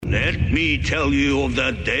Let me tell you of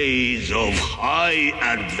the days of high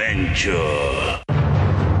adventure.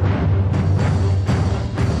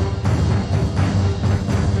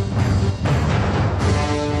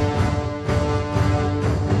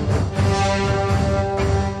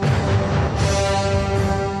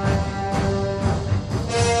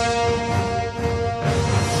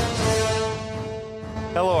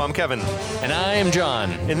 Hello, I'm Kevin. And I am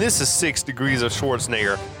John. And this is 6 Degrees of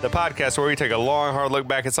Schwarzenegger, the podcast where we take a long, hard look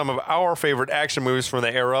back at some of our favorite action movies from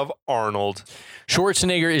the era of Arnold.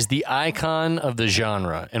 Schwarzenegger is the icon of the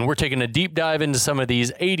genre, and we're taking a deep dive into some of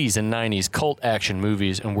these 80s and 90s cult action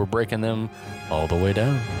movies, and we're breaking them all the way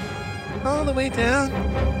down. All the way down.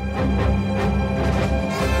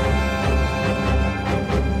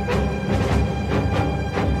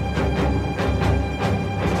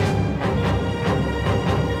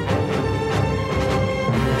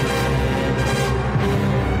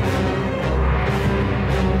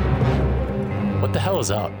 What the hell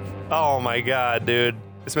is up? Oh my God, dude.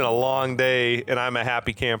 It's been a long day, and I'm a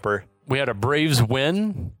happy camper. We had a Braves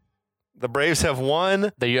win. The Braves have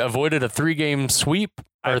won. They avoided a 3-game sweep.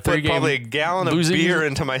 Or I a put 3-game probably a gallon of losing. beer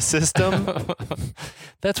into my system.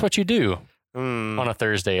 That's what you do on a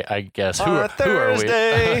Thursday, I guess. On a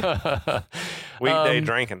Thursday. Who are we? Weekday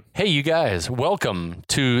drinking. Hey, you guys, welcome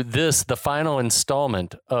to this, the final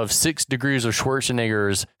installment of 6 Degrees of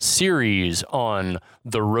Schwarzenegger's series on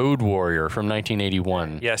The Road Warrior from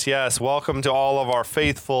 1981. Yes. Welcome to all of our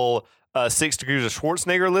faithful 6 Degrees of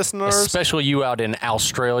Schwarzenegger listeners. Especially you out in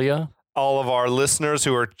Australia. All of our listeners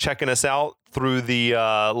who are checking us out through the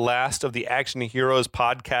last of the Action Heroes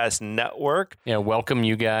podcast network. Yeah, welcome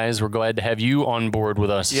you guys. We're glad to have you on board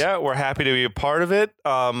with us. Yeah, we're happy to be a part of it.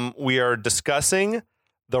 We are discussing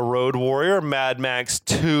The Road Warrior, Mad Max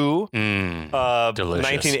 2, delicious.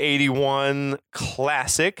 1981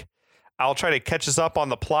 classic. I'll try to catch us up on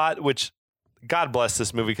the plot, which God bless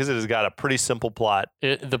this movie because it has got a pretty simple plot.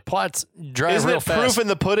 The plots drive Isn't real it fast. proof in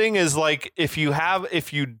the pudding is like if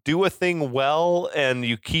you do a thing well and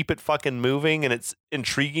you keep it fucking moving and it's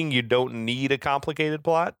intriguing, you don't need a complicated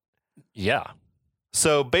plot. Yeah.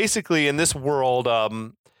 So basically in this world,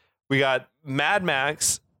 we got Mad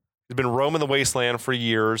Max. He's been roaming the wasteland for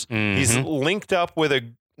years. Mm-hmm. He's linked up with a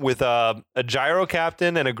gyro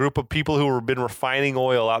captain and a group of people who have been refining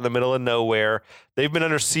oil out in the middle of nowhere. They've been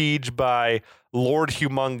under siege by Lord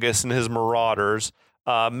Humongous and his marauders.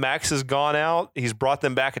 Max has gone out. He's brought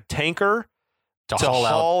them back a tanker to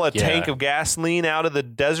haul a tank of gasoline out of the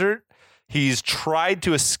desert. He's tried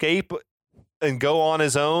to escape and go on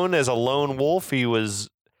his own as a lone wolf. He was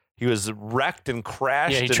wrecked and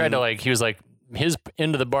crashed. Yeah, he was like, his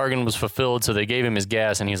end of the bargain was fulfilled, so they gave him his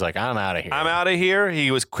gas, and he's like, I'm out of here. I'm out of here. He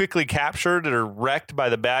was quickly captured or wrecked by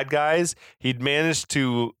the bad guys. He'd managed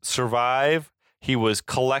to survive. He was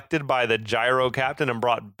collected by the gyro captain and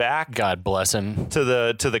brought back. God bless him. To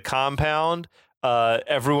the compound.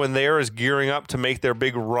 Everyone there is gearing up to make their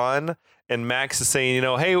big run, and Max is saying,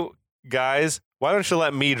 hey, guys, why don't you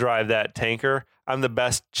let me drive that tanker? I'm the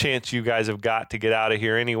best chance you guys have got to get out of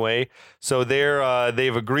here anyway. So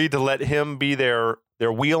they've agreed to let him be their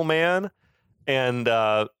wheelman, and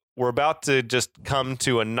we're about to just come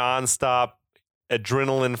to a nonstop,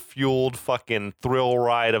 adrenaline-fueled fucking thrill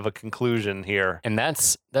ride of a conclusion here. And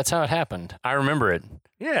that's how it happened. I remember it.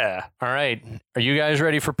 Yeah. All right. Are you guys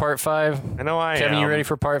ready for part 5? I know I am. Kevin, you ready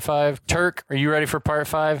for part 5? Turk, are you ready for part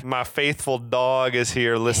 5? My faithful dog is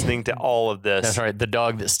here listening to all of this. That's right. The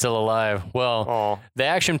dog that's still alive. Well, The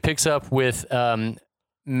action picks up with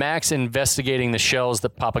Max investigating the shells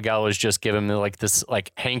that Pappagallo's just given him, like this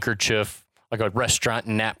handkerchief, like a restaurant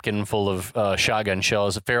napkin full of shotgun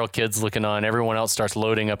shells. The feral kids looking on. Everyone else starts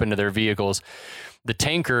loading up into their vehicles. The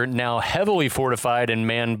tanker, now heavily fortified and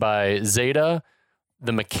manned by Zeta,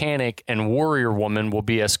 the mechanic, and Warrior Woman, will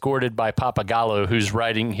be escorted by Pappagallo, who's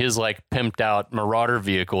riding his pimped out Marauder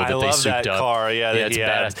vehicle that they souped up. I love that car. Yeah, it's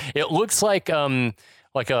badass. It looks like a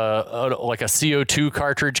CO2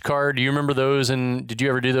 cartridge car. Do you remember those? And did you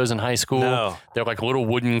ever do those in high school? No. They're like little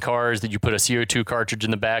wooden cars that you put a CO2 cartridge in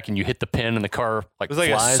the back and you hit the pin and the car it was like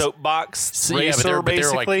flies. a soapbox racer, they're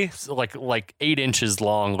basically. like 8 inches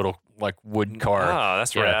long, little wood car. Oh,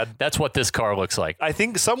 that's rad. That's what this car looks like. I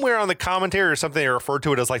think somewhere on the commentary or something they refer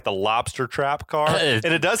to it as like the lobster trap car, and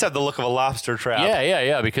it does have the look of a lobster trap.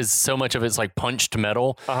 Yeah, because so much of it's like punched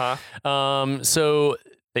metal. So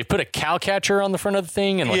they put a cow catcher on the front of the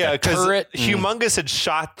thing and a turret. Humongous had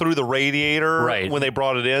shot through the radiator when they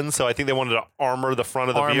brought it in, so I think they wanted to armor the front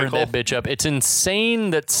of the vehicle. Armor that bitch up. It's insane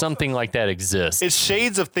that something like that exists. It's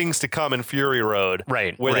shades of things to come in Fury Road,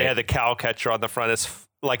 right? Where they had the cow catcher on the front.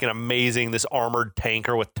 like this armored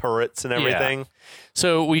tanker with turrets and everything. Yeah.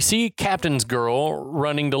 So we see Captain's girl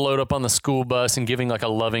running to load up on the school bus and giving like a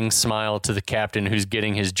loving smile to the captain who's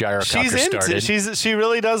getting his gyrocopter started. She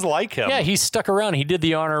really does like him. Yeah, he's stuck around. He did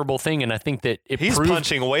the honorable thing, and I think that he's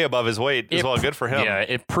punching way above his weight as well. Good for him. Yeah,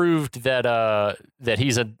 it proved that that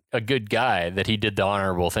he's a good guy, that he did the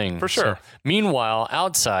honorable thing. For sure. So, meanwhile,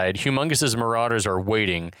 outside, Humongus's marauders are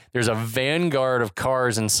waiting. There's a vanguard of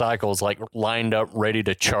cars and cycles like lined up ready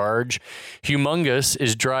to charge. Humongous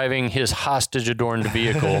is driving his hostage-adorned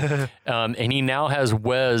vehicle, and he now has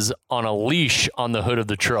Wes on a leash on the hood of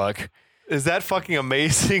the truck. Is that fucking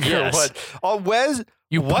amazing Yes. or what? Oh, Wes,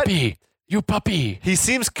 You puppy. He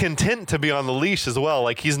seems content to be on the leash as well.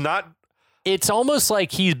 Like he's not. It's almost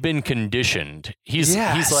like he's been conditioned. He's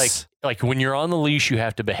like when you're on the leash, you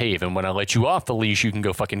have to behave, and when I let you off the leash, you can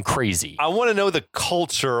go fucking crazy. I want to know the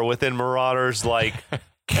culture within Marauders like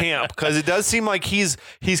camp, because it does seem like he's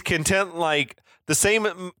content. Like the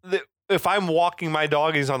same. If I'm walking my dog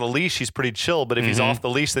and he's on the leash, he's pretty chill. But if he's off the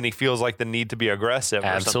leash, then he feels like the need to be aggressive.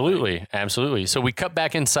 Absolutely. So we cut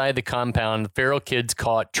back inside the compound. The feral kid's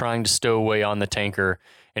caught trying to stow away on the tanker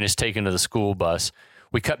and is taken to the school bus.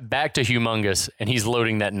 We cut back to Humongous, and he's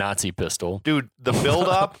loading that Nazi pistol. Dude, the build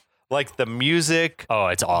up, like the music. Oh,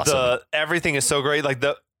 it's awesome. Everything is so great. Like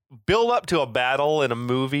the build up to a battle in a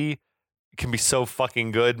movie can be so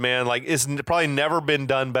fucking good, man. Like it's probably never been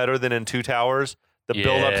done better than in Two Towers. The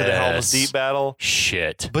build up to the Helm's Deep battle.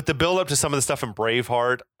 Shit. But the build up to some of the stuff in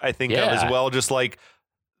Braveheart, I think of as well. Just like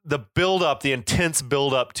the build up, the intense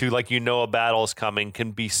build up to like, a battle is coming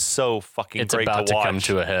can be so fucking great to watch. It's about to come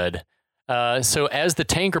to a head. So as the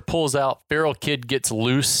tanker pulls out, Feral Kid gets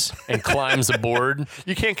loose and climbs aboard.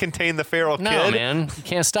 You can't contain the Feral Kid. No, man. You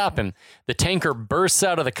can't stop him. The tanker bursts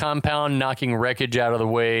out of the compound, knocking wreckage out of the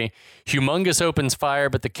way. Humongous opens fire,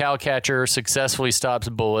 but the cowcatcher successfully stops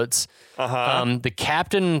bullets. The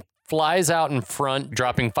captain flies out in front,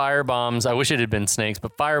 dropping firebombs. I wish it had been snakes,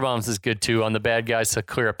 but firebombs is good too on the bad guys to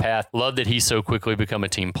clear a path. Love that he's so quickly become a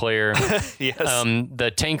team player. Yes.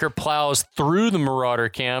 The tanker plows through the Marauder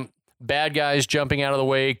camp. Bad guys jumping out of the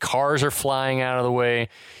way. Cars are flying out of the way.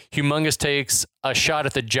 Humongous takes a shot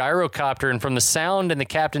at the gyrocopter, and from the sound and the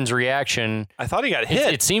captain's reaction, I thought he got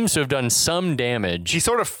hit. It seems to have done some damage. He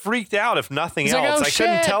sort of freaked out, if nothing He's else. like, oh, I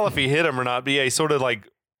couldn't tell if he hit him or not, but yeah, he sort of like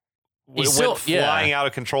went flying out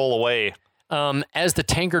of control away. As the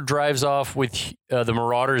tanker drives off with the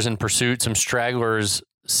Marauders in pursuit, some stragglers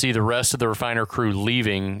see the rest of the refiner crew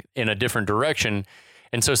leaving in a different direction.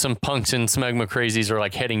 And so some punks and smegma crazies are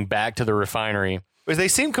like heading back to the refinery. They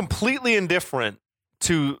seem completely indifferent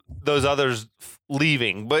to those others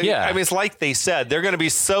leaving. But yeah. I mean, it's like they said, they're going to be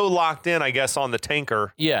so locked in, I guess, on the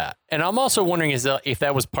tanker. Yeah. And I'm also wondering if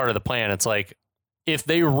that was part of the plan. It's like, if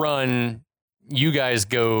they run, you guys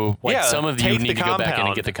go, some of you need to go back in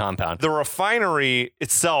and get the compound. The refinery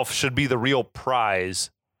itself should be the real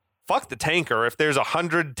prize. Fuck the tanker. If there's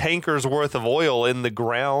 100 tankers worth of oil in the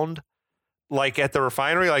ground, like at the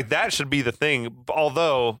refinery, like that should be the thing.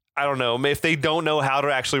 Although, I don't know, if they don't know how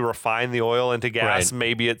to actually refine the oil into gas,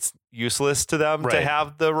 maybe it's useless to them to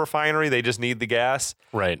have the refinery. They just need the gas.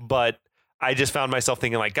 Right. But I just found myself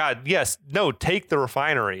thinking like, God, take the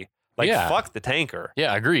refinery. Like, fuck the tanker.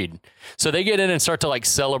 Yeah, agreed. So they get in and start to like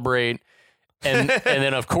celebrate. And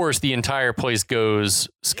then, of course, the entire place goes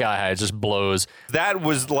sky high. It just blows. That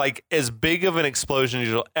was like as big of an explosion as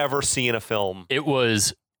you'll ever see in a film. It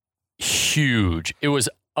was huge. It was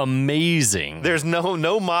amazing. There's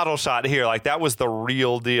no model shot here. Like that was the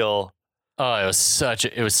real deal. Oh, it was such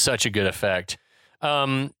a good effect.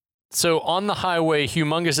 So on the highway,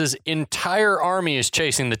 Humongous's entire army is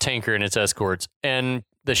chasing the tanker and its escorts, and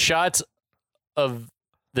the shots of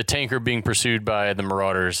the tanker being pursued by the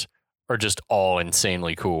Marauders are just all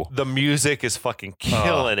insanely cool. The music is fucking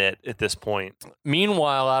killing it at this point.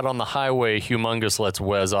 Meanwhile, out on the highway, Humongous lets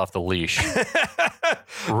Wes off the leash.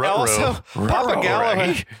 Also,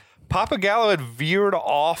 Papagallo had veered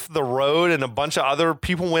off the road and a bunch of other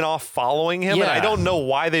people went off following him. Yeah. And I don't know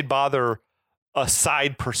why they'd bother a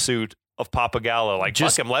side pursuit of Papagallo. Like,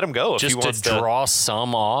 just fuck him, let him go if he wants to draw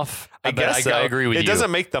some off. I guess so. I agree with you. It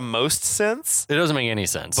doesn't make the most sense. It doesn't make any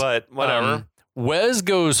sense. But whatever. Wes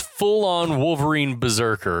goes full on Wolverine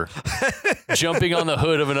berserker, jumping on the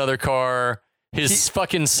hood of another car. His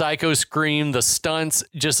fucking psycho scream, the stunts,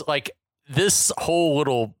 just like this whole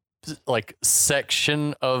little like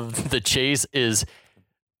section of the chase is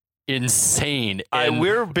insane.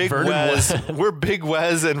 We're big Wes. Was, we're big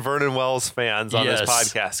Wes and Vernon Wells fans on this Yes.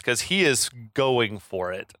 podcast because he is going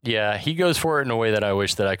for it. yeah, he goes for it in a way that I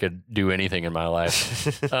wish that I could do anything in my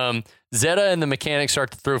life. Zeta and the mechanic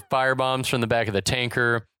start to throw firebombs from the back of the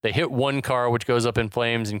tanker. They hit one car, which goes up in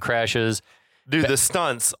flames and crashes. Dude, the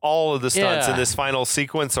stunts, all of the stunts Yeah. in this final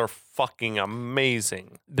sequence are fucking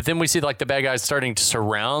amazing. But then we see like the bad guys starting to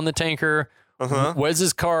surround the tanker. Uh-huh.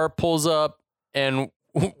 Wes's car pulls up and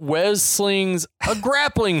Wes slings a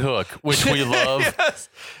grappling hook, which we love. Yes.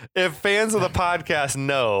 If fans of the podcast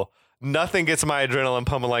know, nothing gets my adrenaline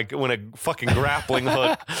pumping like when a fucking grappling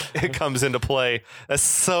hook it comes into play. That's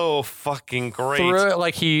so fucking great.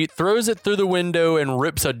 Like he throws it through the window and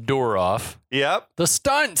rips a door off. Yep. The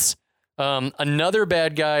stunts. Another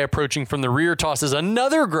bad guy approaching from the rear tosses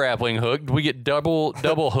another grappling hook. We get double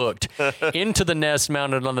hooked into the nest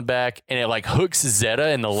mounted on the back, and it like hooks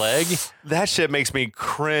Zeta in the leg. That shit makes me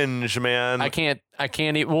cringe, man. I can't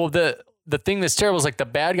even. Well, the thing that's terrible is like the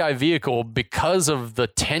bad guy vehicle, because of the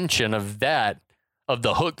tension of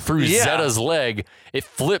the hook through Zeta's leg, it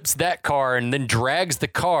flips that car and then drags the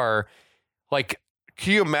car. Like,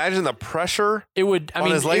 can you imagine the pressure it would? on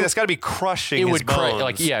his leg? That's got to be crushing his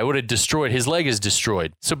bones. It would have destroyed his leg. Is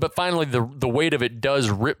destroyed. So, but finally, the weight of it does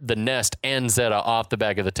rip the nest and Zeta off the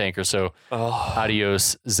back of the tanker. So,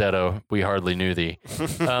 adios, Zeta. We hardly knew thee.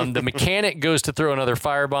 The mechanic goes to throw another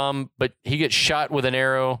firebomb, but he gets shot with an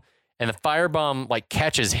arrow, and the firebomb like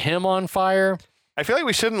catches him on fire. I feel like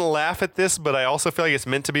we shouldn't laugh at this, but I also feel like it's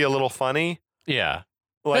meant to be a little funny. Yeah.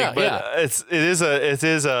 Like, it is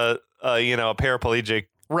a a paraplegic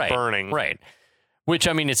burning. Right. Which,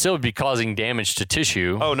 I mean, it still would be causing damage to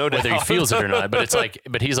tissue. Oh, no doubt. Whether he feels it or not. But it's like,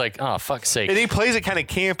 but he's like, oh, fuck's sake. And he plays it kind of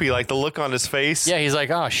campy, like the look on his face. Yeah, he's like,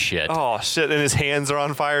 oh, shit. Oh, shit. And his hands are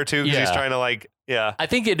on fire, too, because he's trying to, like, yeah. I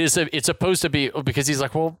think it's supposed to be, because he's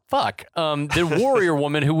like, well, fuck. The warrior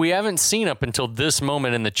woman, who we haven't seen up until this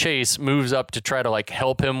moment in the chase, moves up to try to, like,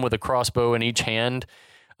 help him with a crossbow in each hand.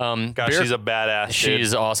 She's a badass.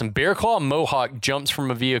 She's awesome. Bear Claw Mohawk jumps from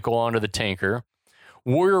a vehicle onto the tanker.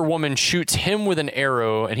 Warrior Woman shoots him with an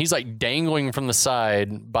arrow, and he's like dangling from the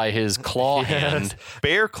side by his claw hand.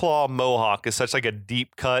 Bear Claw Mohawk is such like a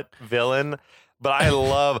deep cut villain, but I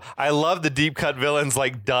love the deep cut villains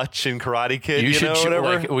like Dutch and Karate Kid. You know,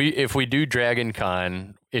 whatever. Like if we do Dragon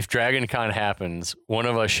Con, if Dragon Con happens, one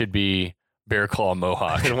of us should be Bear Claw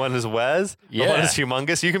Mohawk, and one is Wes. Yeah, one is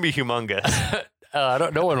Humongous. You can be Humongous.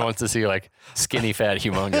 No one wants to see like skinny fat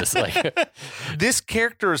Humongous. Like this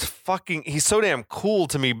character is he's so damn cool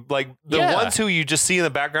to me. Like the ones who you just see in the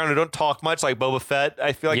background who don't talk much, like Boba Fett.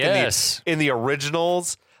 I feel like in the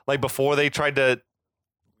originals, like before they tried to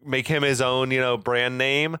make him his own, brand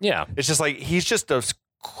name. Yeah, it's just like he's just a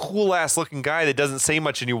cool ass looking guy that doesn't say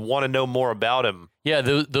much, and you want to know more about him. Yeah,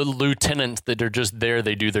 the lieutenants that are just there,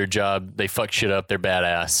 they do their job, they fuck shit up, they're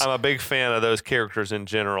badass. I'm a big fan of those characters in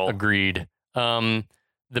general. Agreed.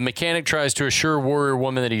 The mechanic tries to assure Warrior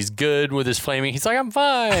Woman that he's good with his flaming. He's like, I'm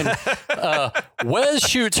fine. Wes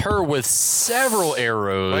shoots her with several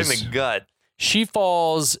arrows. Right in the gut. She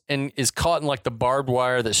falls and is caught in like the barbed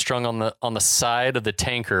wire that's strung on the side of the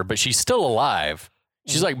tanker, but she's still alive.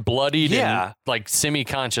 She's like bloodied and like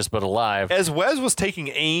semi-conscious, but alive. As Wes was taking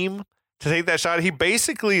aim to take that shot, he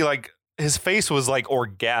basically like his face was like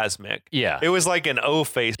orgasmic. Yeah. It was like an O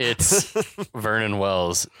face. It's Vernon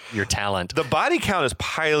Wells, your talent. The body count is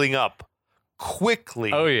piling up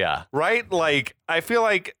quickly. Oh, yeah. Right? Like, I feel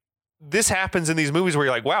like this happens in these movies where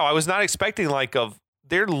you're like, wow, I was not expecting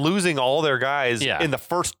they're losing all their guys in the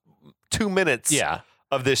first 2 minutes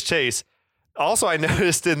of this chase. Also, I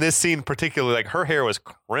noticed in this scene particularly, like her hair was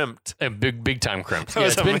crimped. Big time crimped. Yeah,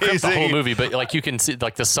 it's been crimped the whole movie, but like you can see,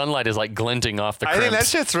 like the sunlight is like glinting off the crimps. I think that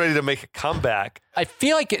shit's ready to make a comeback. I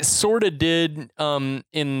feel like it sort of did in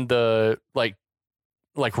the like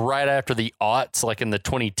right after the aughts, like in the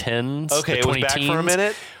 2010s. Okay, it was back for a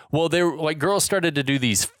minute. Well, they were like girls started to do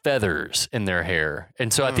these feathers in their hair,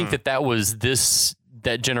 and so I think that was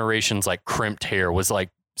that generation's like crimped hair was like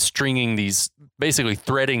stringing basically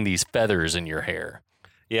threading these feathers in your hair.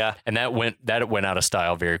 Yeah. And that went out of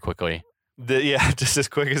style very quickly. Just as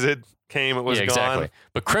quick as it came, it was gone. Exactly.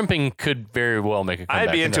 But crimping could very well make a comeback.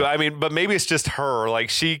 I'd be into it. I mean, but maybe it's just her. Like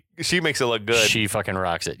she makes it look good. She fucking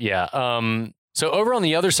rocks it. Yeah. So over on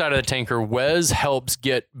the other side of the tanker, Wes helps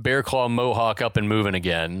get Bear Claw Mohawk up and moving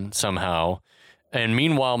again somehow. And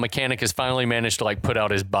meanwhile, Mechanic has finally managed to like put out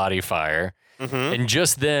his body fire. Mm-hmm. And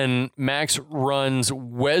just then, Max runs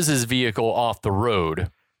Wes's vehicle off the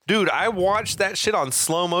road. Dude, I watched that shit on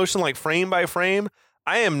slow motion, like frame by frame.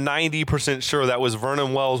 I am 90% sure that was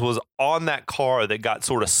Vernon Wells was on that car that got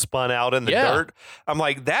sort of spun out in the dirt. I'm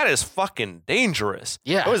like, that is fucking dangerous.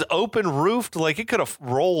 Yeah. It was open roofed. Like, it could have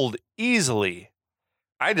rolled easily.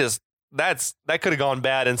 that could have gone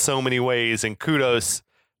bad in so many ways, and kudos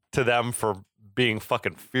to them for being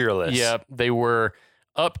fucking fearless. Yep. They were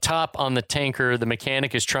up top on the tanker. The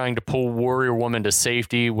mechanic is trying to pull Warrior Woman to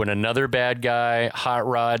safety when another bad guy, Hot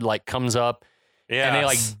Rod, like comes up. Yeah. And they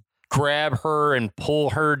like grab her and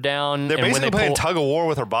pull her down. They're basically playing tug of war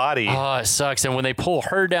with her body. Oh, it sucks. And when they pull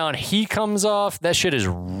her down, he comes off. That shit is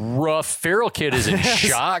rough. Feral Kid is in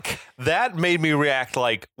shock. That made me react.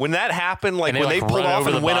 Like, when that happened, like when they pulled off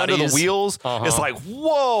and went under the wheels, it's like,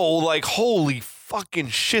 whoa, like, holy fucking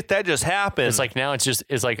shit, that just happened. It's like, now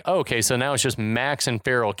it's like, oh, okay, so now it's just Max and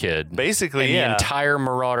Feral Kid. Basically, and the entire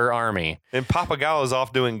Marauder army. And Pappagallo's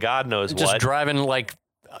off doing God knows just what. Driving like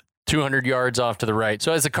 200 yards off to the right.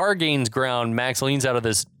 So as the car gains ground, Max leans out of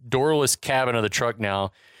this doorless cabin of the truck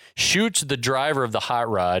now, shoots the driver of the Hot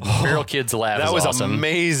Rod. Feral Kid's laugh that was awesome.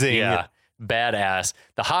 Amazing. Yeah, badass.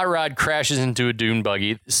 The Hot Rod crashes into a dune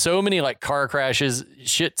buggy. So many like car crashes.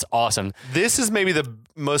 Shit's awesome. This is maybe the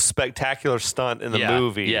most spectacular stunt in the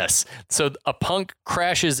movie. Yes. So a punk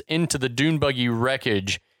crashes into the dune buggy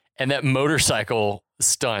wreckage, and that motorcycle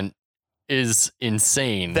stunt is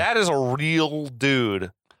insane. That is a real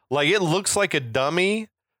dude. Like, it looks like a dummy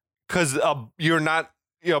because you're not,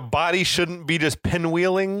 body shouldn't be just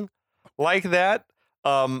pinwheeling like that.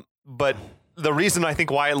 But the reason I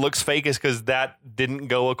think why it looks fake is because that didn't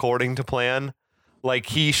go according to plan. Like,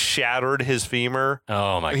 he shattered his femur.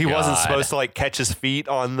 Oh my God. He wasn't supposed to like catch his feet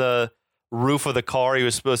on the roof of the car. He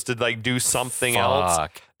was supposed to like do something else.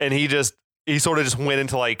 And he sort of just went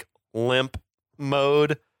into like limp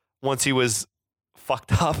mode once he was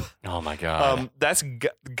fucked up. Oh my God. That's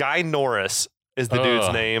Guy Norris is the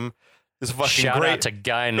dude's name. It's fucking Shout great. out to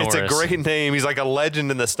Guy Norris. It's a great name. He's like a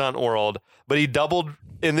legend in the stunt world. But he doubled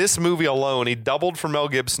in this movie alone. He doubled for Mel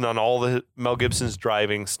Gibson on all the Mel Gibson's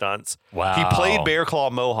driving stunts. Wow. He played Bear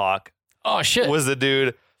Claw Mohawk. Oh shit. Was the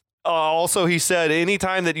dude. Also, he said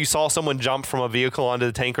anytime that you saw someone jump from a vehicle onto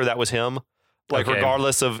the tanker, that was him. Like,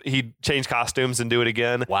 regardless of, he'd change costumes and do it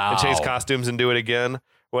again. Wow. And change costumes and do it again.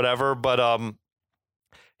 Whatever. But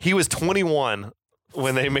he was 21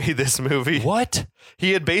 when they made this movie. What?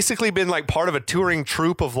 He had basically been like part of a touring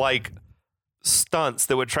troupe of like stunts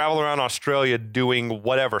that would travel around Australia doing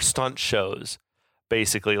whatever stunt shows.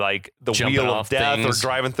 Basically, like the Jumping Wheel of Death or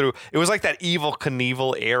driving through. It was like that Evel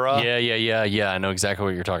Knievel era. Yeah. I know exactly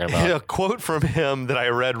what you're talking about. A quote from him that I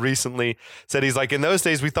read recently said he's like, in those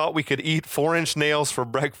days, we thought we could eat 4-inch nails for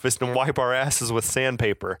breakfast and wipe our asses with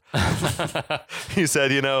sandpaper. He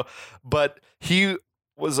said, but he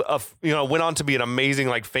was went on to be an amazing,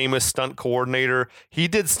 like, famous stunt coordinator. He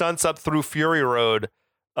did stunts up through Fury Road.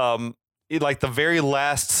 Like the very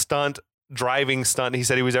last driving stunt he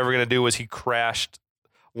said he was ever going to do was he crashed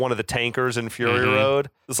one of the tankers in Fury Road.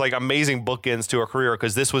 It's like amazing bookends to a career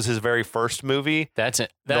because this was his very first movie. That's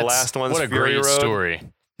it. The last one's what a Fury great Road. Story.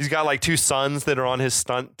 He's got like 2 sons that are on his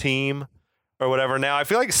stunt team or whatever. Now I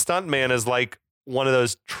feel like stuntman is like one of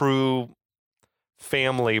those true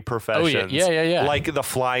family professions. Oh, yeah. Like the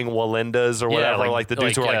Flying Walindas or whatever, like the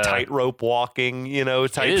dudes who are like tightrope walking,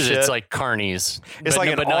 type shit. It's like carnies. It's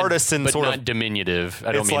like an artisan but sort not of diminutive.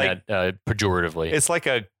 I don't mean that pejoratively. It's like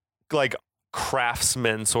a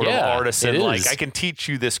craftsman sort of artisan. Like, I can teach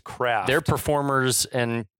you this craft. They're performers,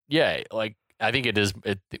 and I think it's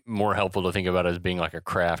more helpful to think about it as being like a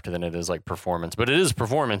craft than it is like performance. But it is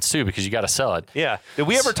performance too because you got to sell it. Yeah. Did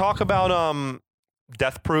we ever talk about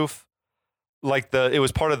Death Proof? Like it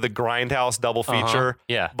was part of the Grindhouse double feature.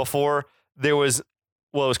 Yeah. Before there was, it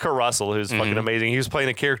was Kurt Russell, who's fucking amazing. He was playing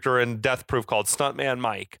a character in Death Proof called Stuntman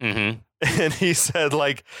Mike. And he said,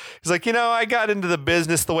 he's like, I got into the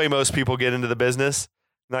business the way most people get into the business.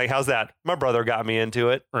 Like, how's that? My brother got me into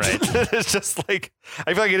it. Right. It's just like,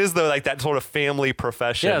 I feel like it is though, like that sort of family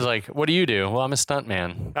profession. Yeah. It's like, what do you do? Well, I'm a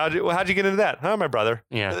stuntman. How'd you get into that? My brother.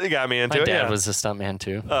 Yeah. He got me into it. My dad was a stuntman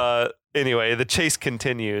too. Anyway, the chase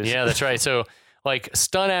continues. Yeah, that's right. So, like,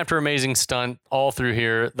 stunt after amazing stunt all through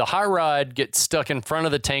here. The Hot Rod gets stuck in front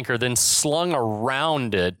of the tanker, then slung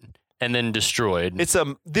around it, and then destroyed.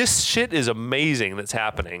 This shit is amazing that's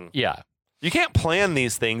happening. Yeah. You can't plan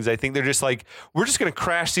these things. I think they're just like, we're just going to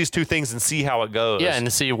crash these 2 things and see how it goes. Yeah, and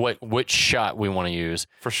to see which shot we want to use.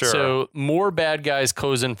 For sure. So more bad guys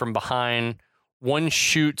close in from behind. One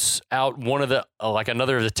shoots out one of the,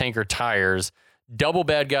 another of the tanker tires. Double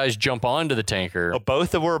bad guys jump onto the tanker.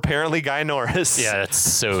 Both were apparently Guy Norris. Yeah, that's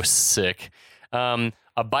so sick.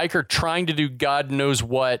 A biker trying to do God knows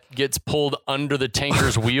what gets pulled under the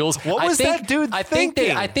tanker's wheels. What was that dude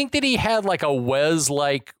thinking? I think that he had like a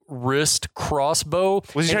Wes-like wrist crossbow.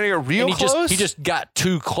 Was he trying to get real close? He just got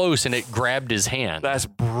too close and it grabbed his hand. That's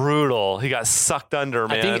brutal. He got sucked under,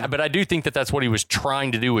 man. But I do think that that's what he was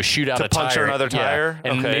trying to do, was shoot out a tire. Puncture another tire?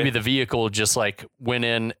 Yeah. And maybe the vehicle just like went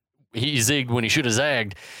in. He zigged when he should have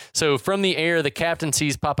zagged. So from the air, the captain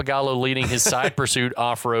sees Pappagallo leading his side pursuit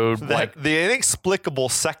off-road. Like the inexplicable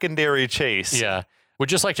secondary chase. Yeah. Would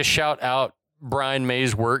just like to shout out Brian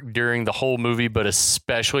May's work during the whole movie, but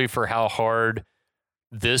especially for how hard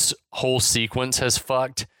this whole sequence has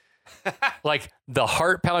fucked. Like the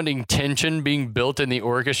heart-pounding tension being built in the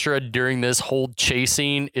orchestra during this whole chase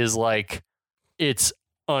scene is like, it's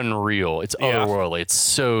unreal. It's otherworldly. It's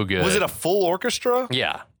so good. Was it a full orchestra?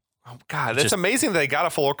 Yeah. Oh, God, that's amazing that they got a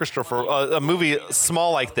full orchestra for a movie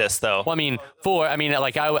small like this, though. Well,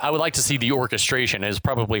 I would like to see the orchestration. It's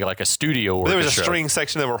probably like a studio orchestra. There was a string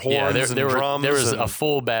section, there were horns and drums. There was a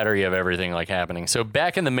full battery of everything like happening. So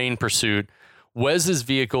back in the main pursuit, Wes's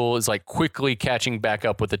vehicle is like quickly catching back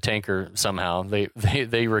up with the tanker somehow. They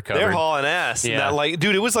recovered. They're hauling ass. Yeah.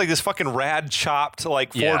 Dude, it was like this fucking rad chopped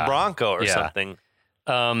like Ford Bronco or something.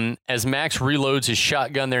 As Max reloads his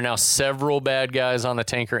shotgun, there are now several bad guys on the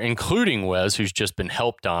tanker, including Wes, who's just been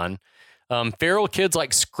helped on. Feral Kid's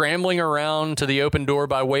like scrambling around to the open door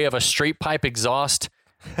by way of a straight pipe exhaust.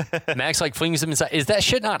 Max like flings him inside. Is that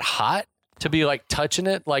shit not hot to be like touching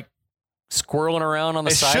it, like squirreling around on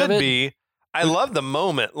the side of it? It should be. I love the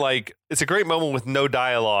moment. Like, it's a great moment with no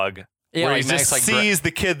dialogue. Yeah, where like he Max, just sees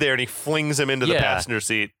the kid there and he flings him into the passenger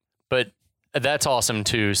seat. But that's awesome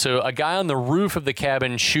too. So a guy on the roof of the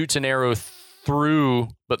cabin shoots an arrow through,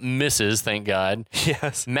 but misses, thank God.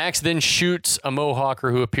 Yes. Max then shoots a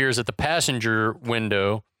Mohawker who appears at the passenger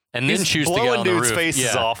window and then shoots the guy on the roof. Blowing dudes'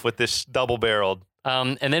 faces off with this double-barreled.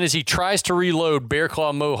 And then as he tries to reload, Bear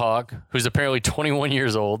Claw Mohawk, who's apparently 21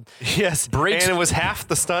 years old. Yes, and it was half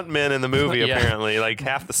the stuntmen in the movie, apparently, like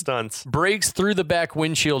half the stunts. Breaks through the back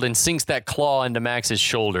windshield and sinks that claw into Max's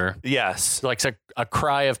shoulder. Yes. Like a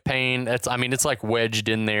cry of pain. It's like wedged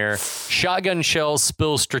in there. Shotgun shells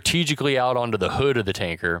spill strategically out onto the hood of the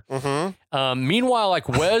tanker. Mm-hmm. Meanwhile, like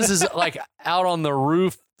Wes is like out on the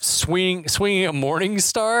roof swinging a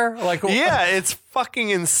Morningstar. Like, yeah, it's fucking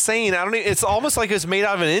insane. It's almost like it's made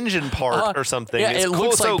out of an engine part or something. Yeah, it's it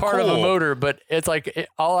looks like part of a motor, but it's like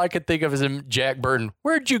all I could think of is Jack Burton.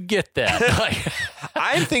 Where'd you get that? Like,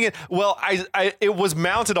 I'm thinking, well, it was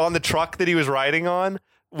mounted on the truck that he was riding on,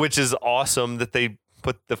 which is awesome that they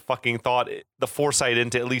put the fucking the foresight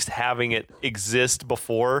into at least having it exist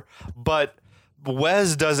before. But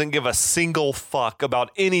Wes doesn't give a single fuck about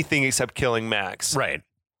anything except killing Max. Right.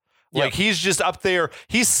 Like, he's just up there.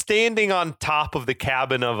 He's standing on top of the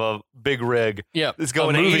cabin of a big rig. Yeah. It's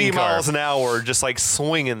going 80 miles an hour, just like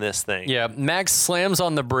swinging this thing. Yeah. Max slams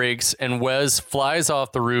on the brakes and Wes flies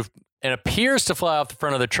off the roof and appears to fly off the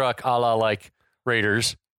front of the truck, a la like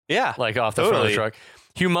Raiders. Yeah. Like off the front of the truck.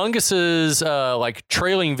 Humongous's like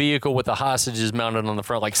trailing vehicle with the hostages mounted on the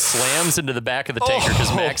front, like slams into the back of the tanker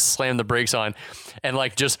because Max slammed the brakes on, and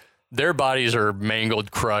like just their bodies are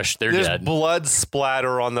mangled, crushed. They're There's dead. Blood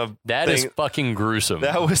splatter on the That thing. is fucking gruesome.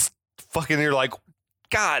 That was fucking. You're like,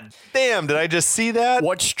 God damn! Did I just see that?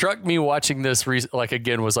 What struck me watching this,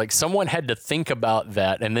 again, was like someone had to think about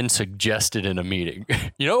that and then suggest it in a meeting.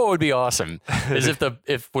 You know what would be awesome is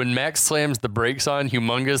if when Max slams the brakes on,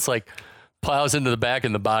 Humongous like plows into the back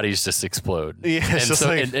and the bodies just explode. Yeah,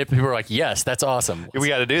 and people were like, yes, that's awesome. We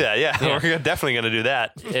got to do that. Yeah, we're definitely going to do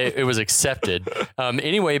that. It was accepted.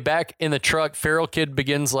 Anyway, back in the truck, Feral Kid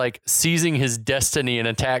begins like seizing his destiny and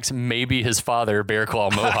attacks maybe his father, Bear Claw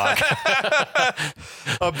Mohawk.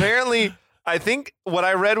 Apparently, I think what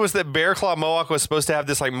I read was that Bear Claw Mohawk was supposed to have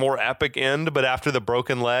this like more epic end, but after the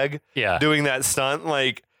broken leg, doing that stunt,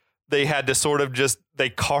 like they had to sort of they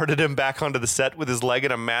carted him back onto the set with his leg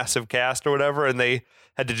in a massive cast or whatever, and they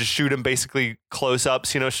had to just shoot him basically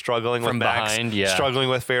close-ups, struggling from with Max, behind, struggling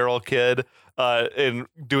with Feral Kid, and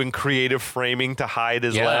doing creative framing to hide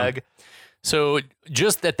his leg. So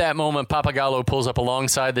just at that moment, Pappagallo pulls up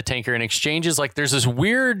alongside the tanker and exchanges there's this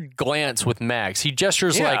weird glance with Max. He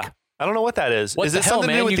gestures like, I don't know what that is. What is the it hell, something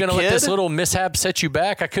man? to do with You gonna the let kid? this little mishap set you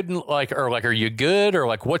back? I couldn't are you good? Or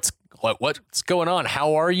like what's going on?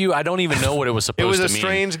 How are you? I don't even know what it was supposed to mean. It was a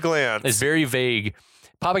strange glance. It's very vague.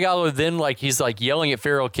 Pappagallo then he's yelling at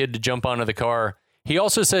Feral Kid to jump onto the car. He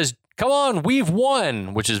also says, "Come on, we've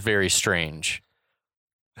won," which is very strange.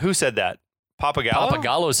 Who said that? Papagallo?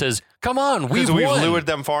 Papagallo says, "Come on, we've lured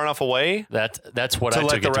them far enough away." That's what to I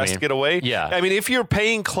let took the it to rest mean. get away. Yeah. I mean, if you're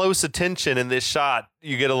paying close attention in this shot,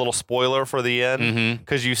 you get a little spoiler for the end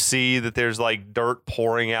because you see that there's like dirt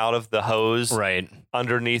pouring out of the hose Right.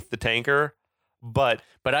 underneath the tanker. But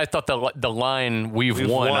I thought the line "We've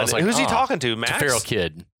won." I was like, who's he talking to? Max? To Feral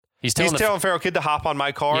Kid. He's telling Feral Kid to hop on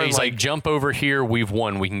my car. Yeah, and he's like, jump over here. We've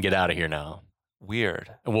won. We can get out of here now.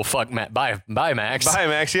 Weird. And we'll fuck Matt. Bye, Max. Bye,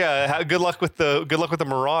 Max. Yeah. Good luck with the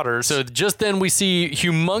Marauders. So just then we see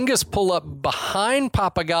Humongous pull up behind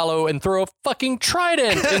Papagallo and throw a fucking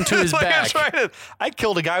trident into his back. Trident. I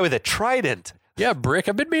killed a guy with a trident. Yeah, Brick.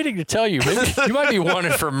 I've been meaning to tell you. Maybe you might be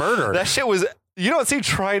wanted for murder. That shit was. You don't see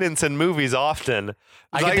tridents in movies often.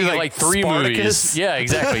 I can think of like 3 Spartacus. movies. Yeah,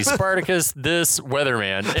 exactly. Spartacus, this,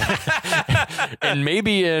 Weatherman, and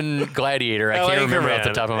maybe in Gladiator. I can't remember off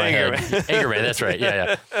the top of my head. Anchorman, that's right.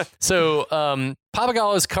 Yeah. So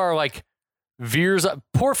Papagallo's car like veers up.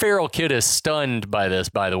 Poor Feral Kid is stunned by this,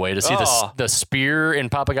 by the way, to see the spear in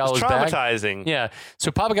Papagallo's back. Traumatizing. Yeah. So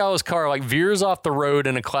Papagallo's car like veers off the road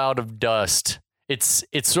in a cloud of dust. It's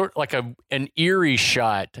sort of like an eerie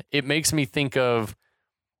shot. It makes me think of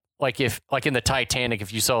like in the Titanic,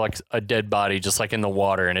 if you saw like a dead body just like in the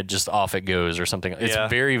water and it just off it goes or something. It's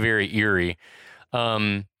very, very eerie.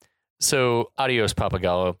 So adios,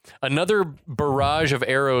 Papagallo. Another barrage of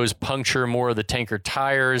arrows puncture more of the tanker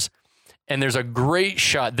tires. And there's a great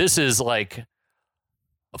shot. This is like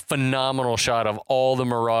a phenomenal shot of all the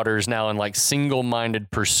Marauders now in like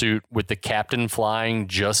single-minded pursuit with the captain flying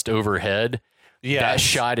just overhead. Yeah, that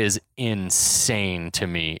shot is insane to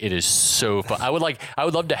me. It is so fun. I would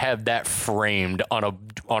love to have that framed on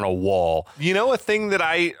a wall. You know, a thing that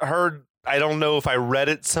I heard, I don't know if I read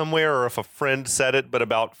it somewhere or if a friend said it, but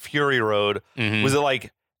about Fury Road, was it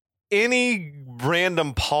like any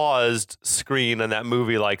random paused screen in that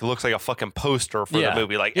movie like looks like a fucking poster for the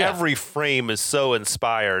movie. Like every frame is so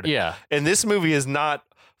inspired. Yeah. And this movie is not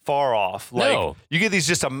far off. Like you get these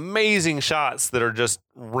just amazing shots that are just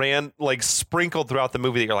sprinkled throughout the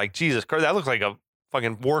movie that you're like, Jesus Christ, that looks like a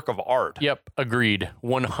fucking work of art. Yep, agreed.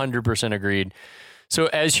 100% agreed. So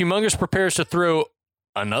as Humongous prepares to throw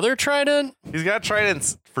another trident, he's got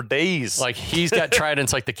tridents for days. Like he's got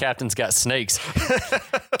tridents like the captain's got snakes.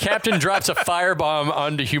 Captain drops a firebomb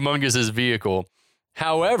onto Humongous's vehicle.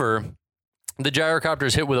 However, the gyrocopter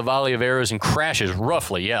is hit with a volley of arrows and crashes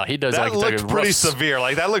roughly. Yeah, he does. That looked pretty severe.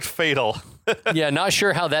 Like that looked fatal. Yeah, not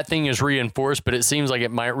sure how that thing is reinforced, but it seems like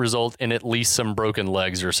it might result in at least some broken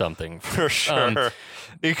legs or something. For sure.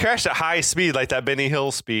 He crashed at high speed, like that Benny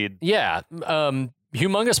Hill speed. Yeah.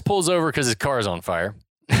 Humongous pulls over because his car is on fire.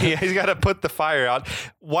 Yeah, he's got to put the fire out.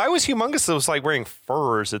 Why was Humongous like wearing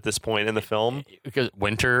furs at this point in the film? Because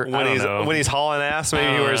winter. When he's hauling ass,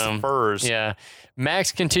 maybe he wears furs. Yeah.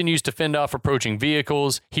 Max continues to fend off approaching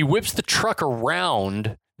vehicles. He whips the truck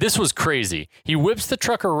around. This was crazy. He whips the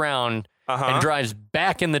truck around and drives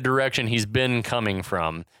back in the direction he's been coming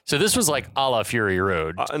from. So this was like a la Fury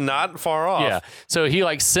Road. Not far off. Yeah. So he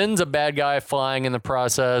like sends a bad guy flying in the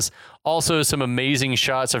process. Also some amazing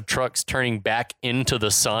shots of trucks turning back into the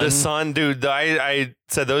sun. The sun, dude. I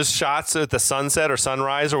said those shots at the sunset or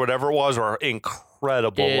sunrise or whatever it was were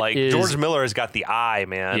incredible. George Miller has got the eye,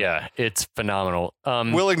 man. Yeah, it's phenomenal.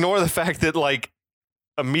 We'll ignore the fact that like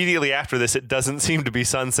immediately after this, it doesn't seem to be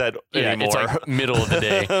sunset anymore. It's like middle of the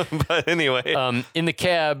day. But anyway. In the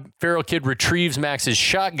cab, Feral Kid retrieves Max's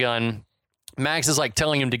shotgun. Max is like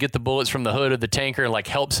telling him to get the bullets from the hood of the tanker and like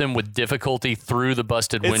helps him with difficulty through the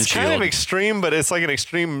busted windshield. It's kind of extreme, but it's like an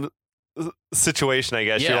extreme situation, I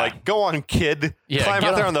guess. Yeah. You're like, go on, kid. Yeah, climb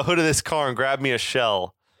out there on the hood of this car and grab me a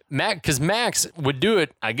shell. Because Max would do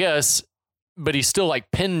it, I guess, but he's still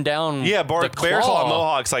like pinned down. Yeah, Bear Claw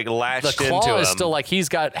Mohawk's like latched into him. The claw is still like he's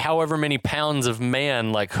got however many pounds of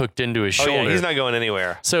man like hooked into his shoulder. Yeah, he's not going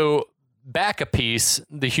anywhere. So back a piece,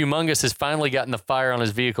 the Humongous has finally gotten the fire on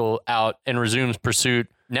his vehicle out and resumes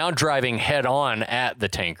pursuit, now driving head on at the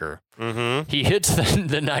tanker. He hits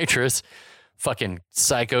the nitrous. Fucking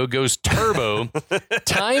psycho goes turbo.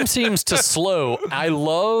 Time seems to slow. I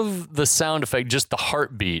love the sound effect, just the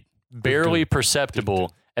heartbeat, barely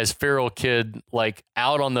perceptible as Feral Kid, like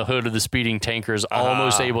out on the hood of the speeding tanker, is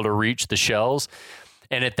almost able to reach the shells.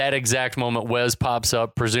 And at that exact moment, Wes pops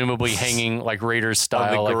up, presumably hanging like Raiders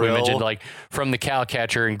style, like we mentioned, like from the cow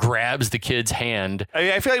catcher, and grabs the kid's hand.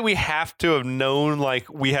 I feel like we have to have known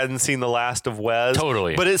like we hadn't seen the last of Wes.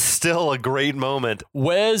 Totally. But it's still a great moment.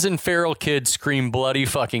 Wes and Feral Kid scream bloody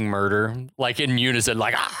fucking murder, like in unison,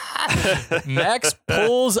 like, ah! Max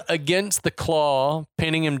pulls against the claw,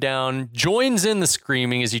 pinning him down, joins in the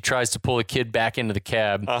screaming as he tries to pull the kid back into the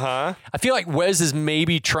cab. Uh-huh. I feel like Wes is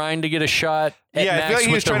maybe trying to get a shot at Yeah, I Max feel like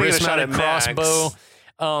he was with the trying to get a shot wrist-mounted at Max.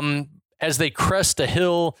 crossbow. As they crest a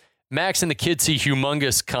hill, Max and the kid see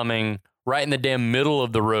Humongous coming right in the damn middle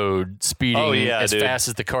of the road, speeding as fast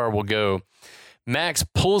as the car will go. Max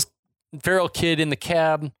pulls feral kid in the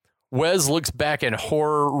cab. Wes looks back in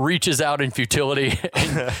horror, reaches out in futility,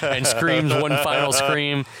 and screams one final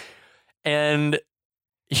scream. And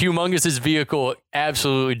Humongous's vehicle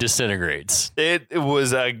absolutely disintegrates. It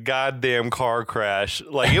was a goddamn car crash.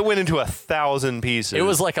 Like, it went into 1,000 pieces. It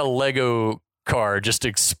was like a Lego car just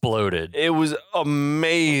exploded. It was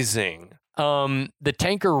amazing. The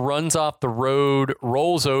tanker runs off the road,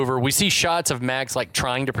 rolls over. We see shots of Max like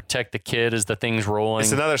trying to protect the kid as the thing's rolling.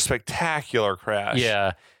 It's another spectacular crash.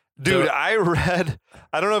 Yeah. Dude, I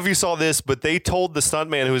don't know if you saw this, but they told the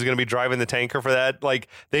stuntman who was going to be driving the tanker for that, like,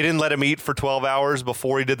 they didn't let him eat for 12 hours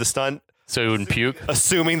before he did the stunt. So he wouldn't puke?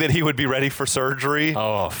 Assuming that he would be ready for surgery.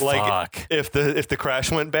 Oh, like, fuck. If the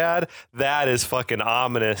crash went bad, that is fucking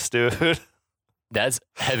ominous, dude. That's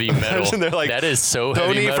heavy metal. They're like, that is so don't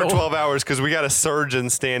heavy eat metal. for 12 hours because we got a surgeon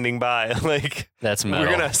standing by. Like, that's metal. We're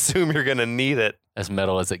going to assume you're going to need it. As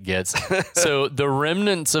metal as it gets. So the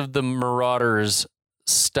remnants of the Marauders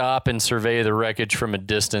stop and survey the wreckage from a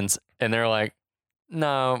distance, and they're like,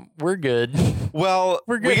 no, we're good. Well,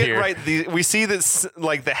 we're good we get here. we see that,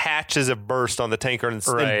 like, the hatches have burst on the tanker and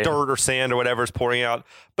dirt or sand or whatever is pouring out.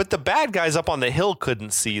 But the bad guys up on the hill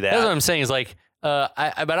couldn't see that. That's what I'm saying is like, but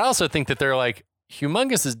I also think that they're like,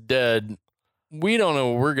 Humongous is dead. We don't know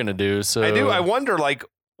what we're gonna do. So I wonder, like,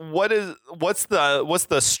 what's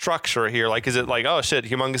the structure here? Like, is it like, oh shit,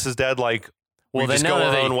 Humongous is dead? Like, well, we just go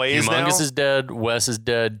our own ways now? Humongous is dead. Wes is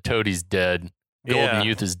dead. Toadie's dead. Golden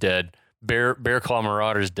Youth is dead. Bear Claw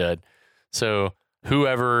Marauder's dead. So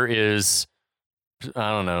whoever is,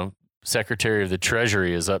 I don't know, Secretary of the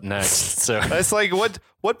Treasury is up next. So it's like,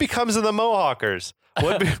 what becomes of the Mohawkers?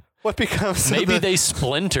 What becomes maybe they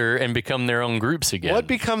splinter and become their own groups again. What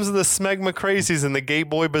becomes of the Smegma Crazies and the Gate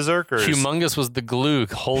Boy Berserkers? Humongous was the glue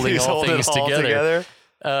holding all things together.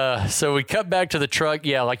 So we cut back to the truck.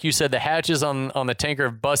 Yeah, like you said, the hatches on the tanker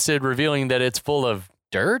have busted, revealing that it's full of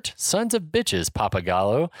dirt. Sons of bitches,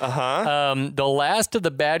 Papagallo. The last of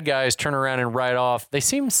the bad guys turn around and ride off. They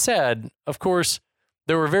seem sad. Of course,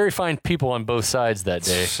 there were very fine people on both sides that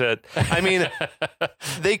day. Shit. I mean,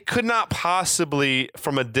 they could not possibly,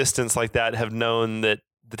 from a distance like that, have known that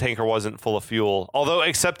the tanker wasn't full of fuel. Although,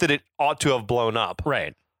 except that it ought to have blown up.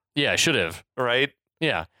 Right. Yeah, should have. Right?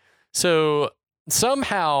 Yeah. So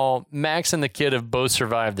somehow Max and the kid have both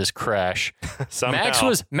survived this crash.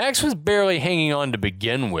 Somehow. Max was barely hanging on to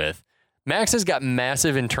begin with. Max has got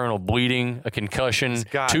massive internal bleeding, a concussion,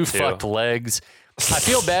 two fucked legs. I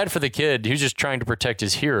feel bad for the kid who's just trying to protect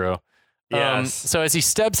his hero. Yes. So as he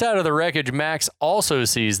steps out of the wreckage, Max also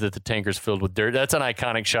sees that the tanker's filled with dirt. That's an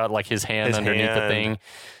iconic shot, like his hand underneath the thing.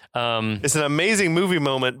 It's an amazing movie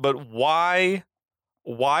moment, but why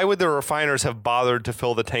would the refiners have bothered to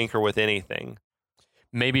fill the tanker with anything?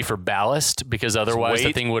 Maybe for ballast, because otherwise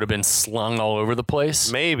the thing would have been slung all over the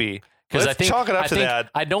place. Maybe. Because I think chalk it up to that.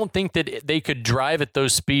 I don't think that they could drive at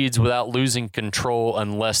those speeds without losing control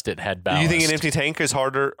unless it had ballast. You think an empty tank is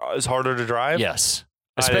harder to drive? Yes,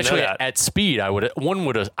 especially at speed. I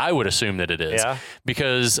would assume that it is. Yeah.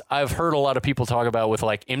 Because I've heard a lot of people talk about with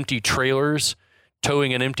like empty trailers.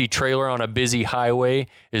 Towing an empty trailer on a busy highway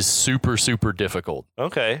is super, super difficult.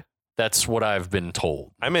 Okay. That's what I've been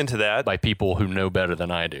told. I'm into that. By people who know better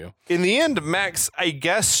than I do. In the end, Max, I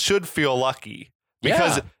guess, should feel lucky.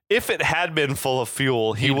 Because if it had been full of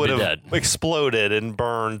fuel, he would have exploded and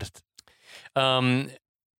burned.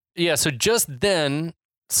 Yeah, so just then,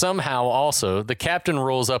 somehow also, the captain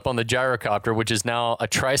rolls up on the gyrocopter, which is now a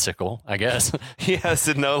tricycle, I guess. Yes,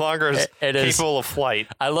 it no longer is capable of flight.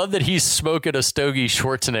 I love that he's smoking a stogie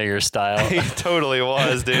Schwarzenegger style. He totally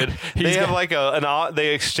was, dude. They have like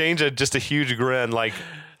they exchange just a huge grin, like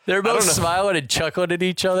they're both smiling and chuckling at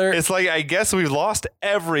each other. It's like, I guess we've lost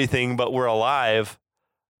everything, but we're alive.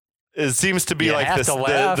 It seems to be like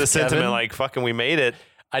the sentiment, like, fucking, we made it.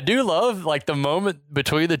 I do love, like, the moment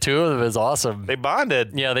between the two of them is awesome. They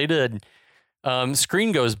bonded. Yeah, they did.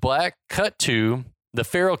 Screen goes black. Cut to the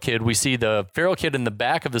feral kid. We see the feral kid in the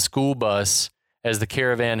back of the school bus as the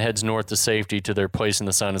caravan heads north to safety to their place in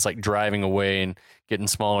the sun. It's like driving away and getting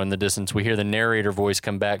smaller in the distance. We hear the narrator voice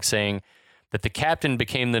come back saying that the captain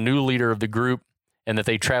became the new leader of the group and that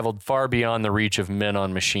they traveled far beyond the reach of men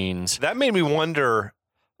on machines. That made me wonder,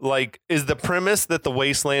 like, is the premise that the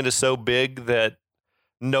wasteland is so big that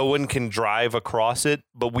no one can drive across it,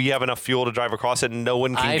 but we have enough fuel to drive across it and no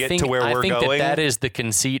one can get to where we're going? I think that is the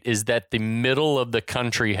conceit, is that the middle of the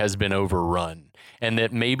country has been overrun, and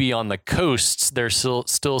that maybe on the coasts there's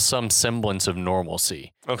still some semblance of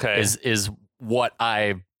normalcy. Okay. Is what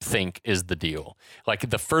I think is the deal. Like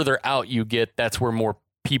the further out you get, that's where more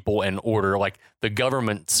people and order, like the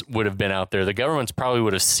governments would have been out there. The governments probably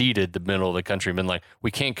would have seeded the middle of the country and been like,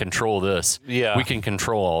 we can't control this. Yeah. We can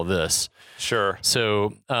control all this. Sure.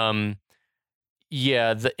 So, in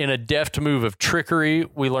a deft move of trickery,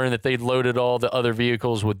 we learned that they'd loaded all the other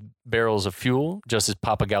vehicles with barrels of fuel, just as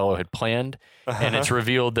Papagallo had planned. And it's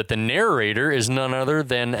revealed that the narrator is none other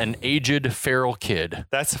than an aged feral kid.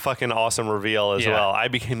 That's a fucking awesome reveal as well. I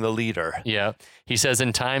became the leader. Yeah. He says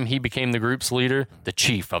in time he became the group's leader, the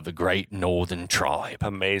chief of the great northern tribe.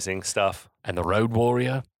 Amazing stuff. And the road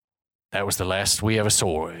warrior, that was the last we ever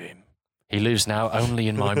saw of him. He lives now only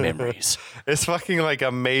in my memories. It's fucking like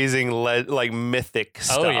amazing, like mythic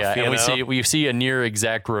stuff. Oh yeah, and we see a near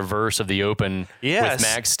exact reverse of the open. Yes. With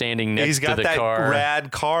Max standing next to the car. He's got that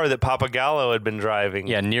rad car that Papagallo had been driving.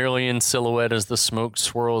 Yeah, nearly in silhouette as the smoke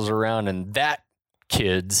swirls around, and that,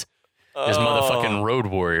 kids, is motherfucking Road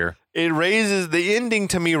Warrior. The ending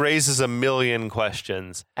to me raises a million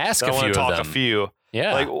questions. Ask a few of them. I want to talk a few.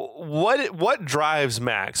 Yeah. Like what drives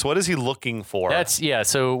Max? What is he looking for?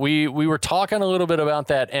 So we were talking a little bit about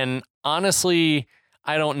that, and honestly,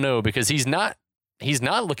 I don't know, because he's not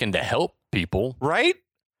looking to help people. Right?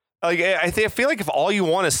 Like I feel like if all you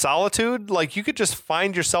want is solitude, like you could just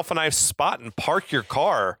find yourself a nice spot and park your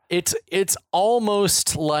car. It's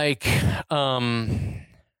almost like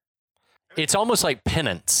it's almost like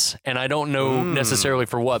penance, and I don't know necessarily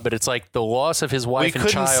for what, but it's like the loss of his wife and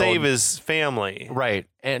child. He couldn't save his family. Right.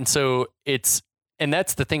 And so and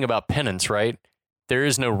that's the thing about penance, right? There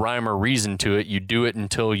is no rhyme or reason to it. You do it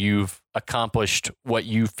until you've accomplished what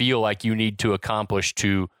you feel like you need to accomplish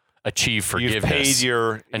to achieve forgiveness.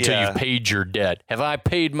 You've paid your debt. Have I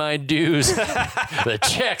paid my dues? The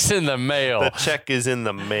check's in the mail. The check is in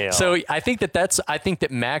the mail. So I think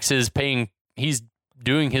that Max is paying, he's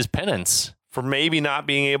doing his penance for maybe not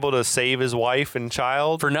being able to save his wife and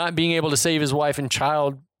child. For not being able to save his wife and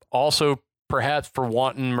child. Also, perhaps for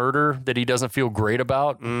wanton murder that he doesn't feel great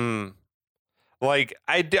about. Like,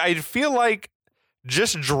 I feel like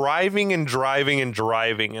just driving in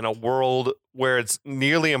a world where it's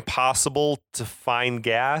nearly impossible to find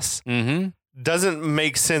gas doesn't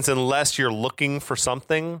make sense unless you're looking for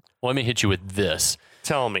something. Well, let me hit you with this.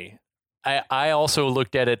 Tell me. I also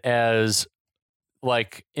looked at it as,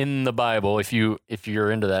 like in the Bible, if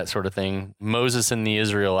you're into that sort of thing, Moses and the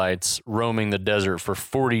Israelites roaming the desert for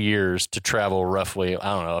 40 years to travel roughly,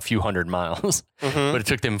 I don't know, a few hundred miles, but it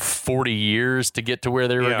took them 40 years to get to where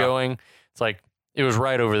they were going. It's like, it was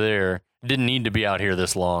right over there. Didn't need to be out here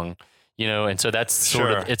this long, and so that's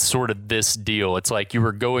sort of this deal. It's like you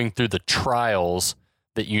were going through the trials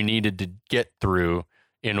that you needed to get through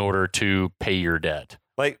in order to pay your debt.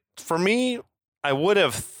 Like for me, I would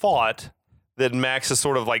have thought that Max is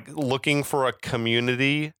sort of like looking for a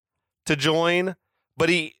community to join,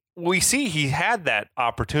 but we see he had that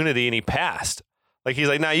opportunity and he passed. Like he's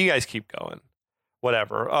like, nah, you guys keep going,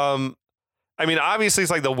 whatever. I mean, obviously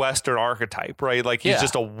it's like the Western archetype, right? Like he's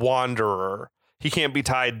just a wanderer. He can't be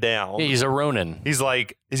tied down. Yeah, he's a Ronin. He's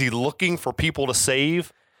like, is he looking for people to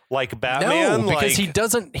save like Batman? No, because he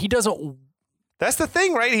doesn't. That's the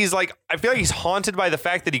thing, right? He's like, I feel like he's haunted by the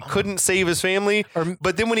fact that he couldn't save his family.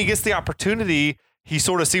 But then when he gets the opportunity, he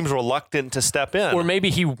sort of seems reluctant to step in. Or maybe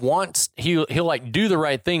he'll like do the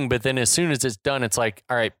right thing, but then as soon as it's done, it's like,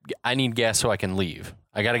 all right, I need gas so I can leave.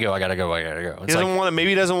 I gotta go. It's maybe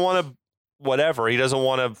he doesn't want to, whatever. He doesn't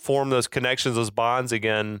want to form those connections, those bonds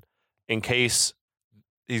again, in case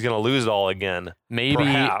he's going to lose it all again.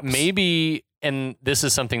 Maybe. And this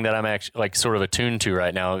is something that I'm actually like sort of attuned to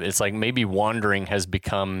right now. It's like maybe wandering has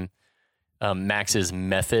become Max's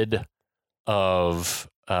method of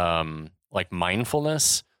like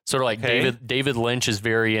mindfulness. Sort of like David Lynch is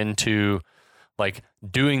very into like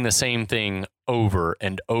doing the same thing over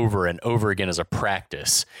and over and over again as a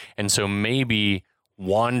practice. And so maybe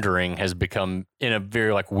wandering has become, in a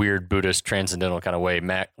very like weird Buddhist transcendental kind of way,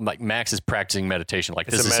 Max is practicing meditation. Like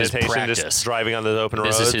this is his practice. Just driving on the open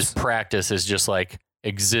roads. This is his practice, is just like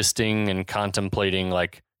existing and contemplating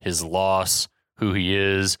like his loss, who he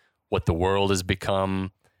is, what the world has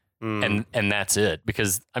become, and that's it.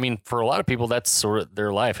 Because I mean, for a lot of people, that's sort of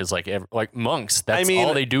their life. Is like monks. That's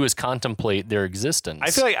all they do is contemplate their existence. I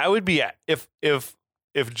feel like I would be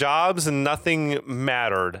if jobs and nothing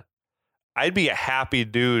mattered. I'd be a happy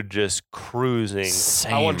dude just cruising.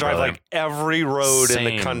 Same, I want to drive brother. like every road in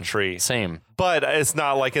the country. Same. But it's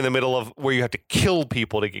not like in the middle of where you have to kill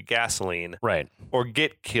people to get gasoline Right. or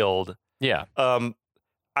get killed. Yeah.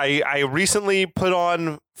 I recently put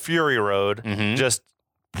on Fury Road, just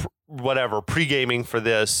pre-gaming for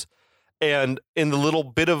this. And in the little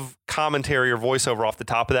bit of commentary or voiceover off the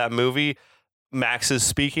top of that movie, Max is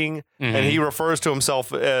speaking, and he refers to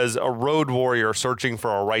himself as a road warrior searching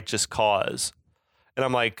for a righteous cause. And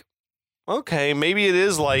I'm like, okay, maybe it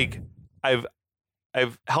is like I've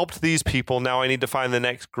helped these people. Now I need to find the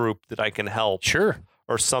next group that I can help. Sure.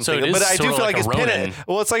 Or something. So it is but I do sorta feel like like a it's Ronin. penance.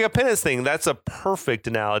 Well, it's like a penance thing. That's a perfect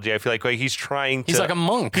analogy. I feel like he's trying to. He's like a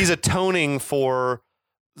monk. He's atoning for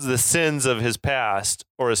the sins of his past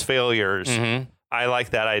or his failures. I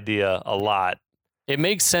like that idea a lot. It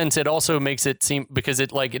makes sense. It also makes it seem, because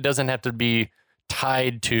it doesn't have to be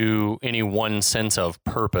tied to any one sense of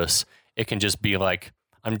purpose. It can just be like,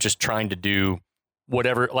 I'm just trying to do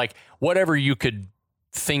whatever you could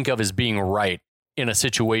think of as being right in a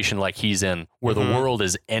situation like he's in, where the world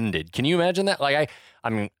is ended. Can you imagine that? Like, I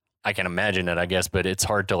mean, I can imagine it, I guess, but it's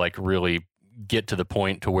hard to like really get to the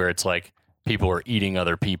point to where it's like people are eating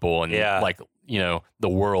other people and the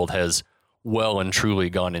world has well and truly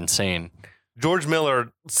gone insane. George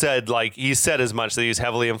Miller said, he said as much, that he's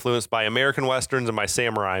heavily influenced by American Westerns and by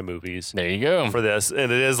samurai movies. There you go. For this.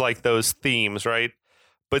 And it is like those themes, right?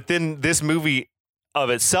 But then this movie of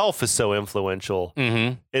itself is so influential.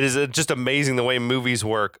 It is just amazing the way movies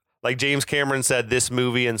work. Like James Cameron said, this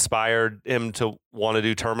movie inspired him to want to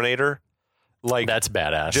do Terminator. Like, that's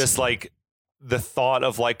badass. Just like the thought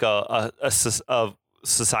of like a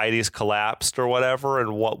society's collapsed or whatever,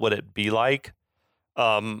 and what would it be like?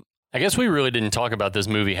 I guess we really didn't talk about this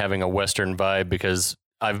movie having a Western vibe, because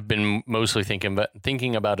I've been mostly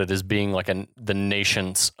thinking about it as being like the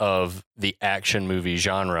nascence of the action movie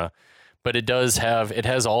genre. But it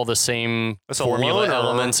has all the same formula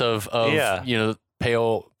elements of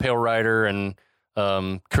Pale Rider and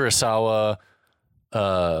Kurosawa,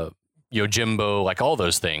 Yojimbo, like all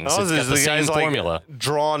those things. It's got the same formula.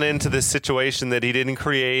 Drawn into this situation that he didn't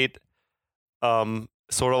create,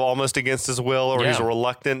 sort of almost against his will, or he's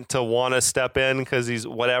reluctant to want to step in because he's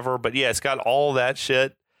whatever. But yeah, it's got all that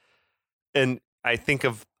shit. And I think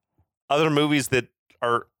of other movies that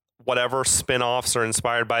are whatever spin-offs are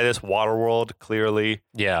inspired by this. Waterworld, clearly.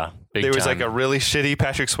 Yeah. There was like a really shitty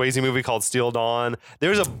Patrick Swayze movie called Steel Dawn.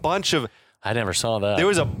 There was a bunch of... I never saw that. There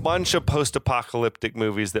was a bunch of post-apocalyptic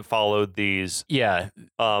movies that followed these. Yeah.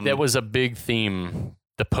 That was a big theme.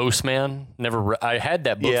 The Postman. I had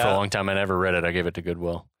that book for a long time. I never read it. I gave it to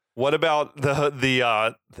Goodwill. What about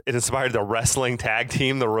it inspired the wrestling tag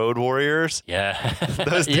team, the Road Warriors? Yeah.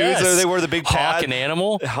 Those dudes, they wore the big pads. Hawk and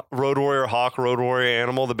Animal? Road Warrior Hawk, Road Warrior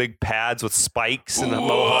Animal, the big pads with spikes and the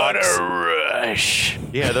mohawks. What a rush.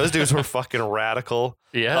 Yeah, those dudes were fucking radical.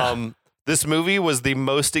 Yeah. This movie was the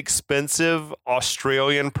most expensive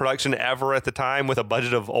Australian production ever at the time, with a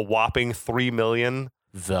budget of a whopping $3 million.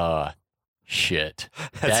 The shit.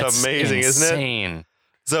 That's amazing, isn't it? Insane.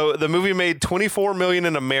 So the movie made $24 million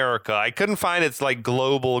in America. I couldn't find its like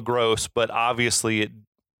global gross, but obviously it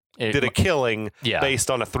did a killing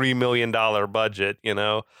based on a $3 million budget. You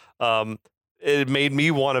know, it made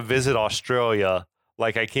me want to visit Australia.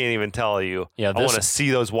 Like, I can't even tell you. Yeah, I want to see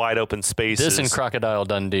those wide open spaces. This and Crocodile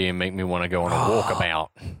Dundee make me want to go on a walkabout.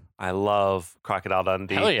 I love Crocodile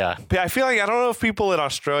Dundee. Hell yeah. I feel like, I don't know if people in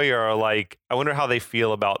Australia are like, I wonder how they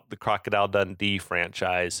feel about the Crocodile Dundee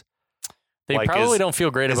franchise. They probably don't feel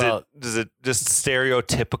great about... Is it just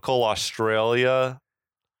stereotypical Australia?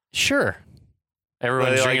 Sure.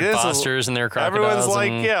 Everyone's drinking Fosters and their crocodiles.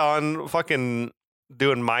 Everyone's like, on fucking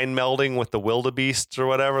doing mind melding with the wildebeests or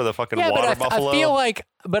whatever, the fucking water buffalo.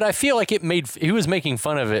 I feel like he was making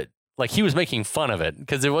fun of it. Like, he was making fun of it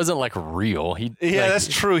because it wasn't like real. That's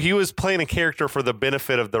true. He was playing a character for the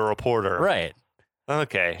benefit of the reporter. Right.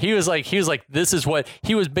 Okay. He was like, this is what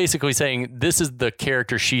he was basically saying. This is the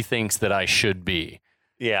character she thinks that I should be.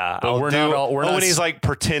 Yeah. But when he's like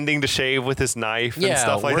pretending to shave with his knife and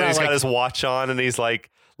stuff like that. He's got his watch on and he's like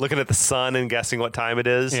looking at the sun and guessing what time it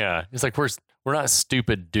is. Yeah. It's like, we're not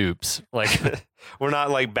stupid dupes. Like, we're not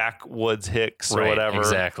like backwoods hicks or whatever.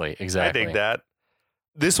 Exactly. I dig that.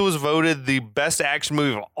 This was voted the best action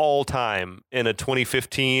movie of all time in a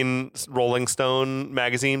 2015 Rolling Stone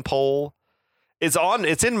magazine poll.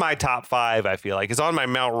 It's in my top 5, I feel like. It's on my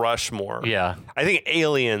Mount Rushmore. Yeah. I think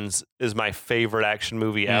Aliens is my favorite action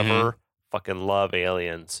movie ever. Fucking love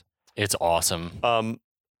Aliens. It's awesome.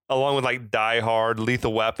 Along with like Die Hard,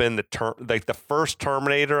 Lethal Weapon, the first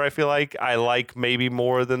Terminator, I feel like I like maybe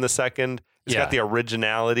more than the second. It's got the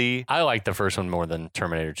originality. I like the first one more than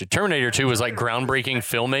Terminator 2. Terminator 2 was like groundbreaking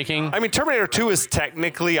filmmaking. I mean, Terminator 2 is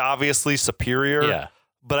technically, obviously superior. Yeah.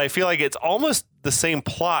 But I feel like it's almost the same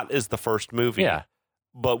plot as the first movie. Yeah.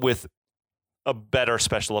 But with a better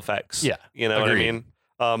special effects. Yeah. You know Agreed.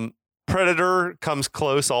 what I mean? Predator comes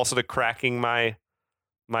close also to cracking my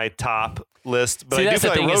top list. But See, I do that's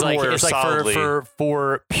feel the thing like is Road like Warrior it's like solidly.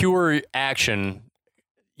 for pure action.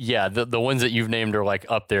 Yeah, the ones that you've named are like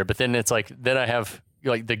up there, but then it's like then I have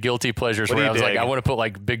like the guilty pleasures What do where you I was like dig? I want to put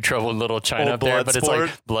like Big Trouble in Little China Oh, up there, but it's Bloodsport?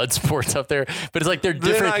 like Bloodsport's up there. But it's like they're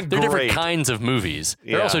They're different. not They're different great. kinds of movies.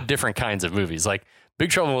 They're Yeah. also different kinds of movies. Like Big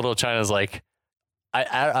Trouble in Little China is like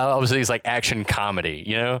I obviously it's like action comedy,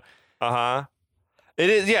 you know. It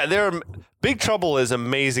is. Yeah, Big Trouble is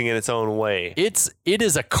amazing in its own way. It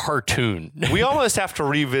is a cartoon. We almost have to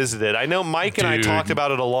revisit it. I know Mike and I Dude. talked about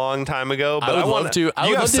it a long time ago, but I would want love to. I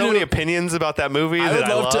You would have love to so do- many opinions about that movie that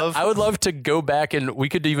I love. I would love to go back and we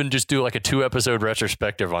could even just do like a 2-episode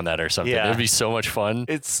retrospective on that or something. Yeah. It'd be so much fun.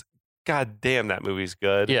 It's God damn, that movie's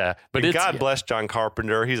good. Yeah, but And it's God bless John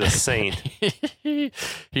Carpenter. He's a saint. he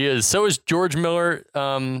is. So is George Miller.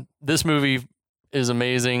 This movie is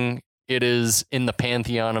amazing. It is in the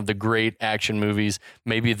pantheon of the great action movies.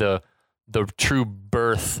 Maybe the true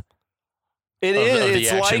birth It of, is. of the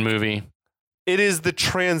It's action like movie. it is the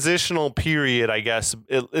transitional period, I guess.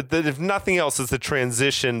 If nothing else, it's the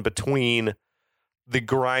transition between the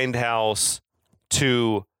grindhouse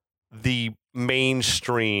to the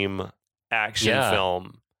mainstream action Yeah.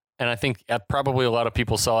 film. And I think probably a lot of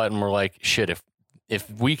people saw it and were like, "Shit! If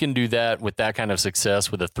we can do that with that kind of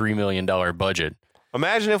success with a $3 million budget,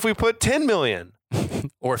 Imagine if we put 10 million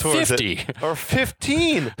or towards it. 50, or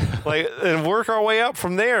 15, like, and work our way up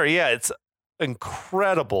from there. Yeah, it's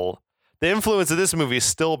incredible. The influence of this movie is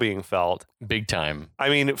still being felt. big time." I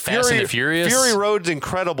mean, Fast and the Furious. Fury Road's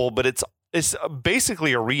incredible, but it's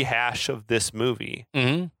basically a rehash of this movie.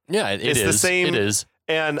 Mm-hmm. Yeah, it It's is. the same- It is.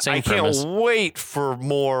 And Same I can't premise. wait for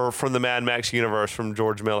more from the Mad Max universe from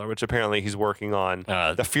George Miller, which apparently he's working on.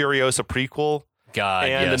 The Furiosa prequel. God,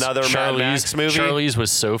 And yes. another Mad Max movie. Charlize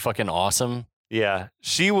was so fucking awesome. Yeah,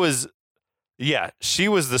 she was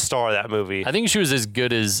the star of that movie. I think she was as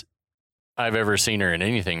good as I've ever seen her in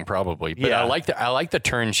anything, probably. But Yeah. I like the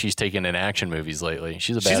turn she's taken in action movies lately.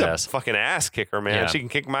 She's a She's badass. a fucking ass kicker, man. Yeah. She can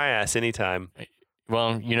kick my ass anytime.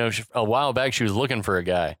 Well, you know, a while back she was looking for a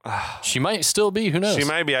guy. She might still be. Who knows? She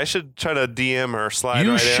might be. I should try to DM her, slide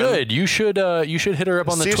You right in. should. You should hit her up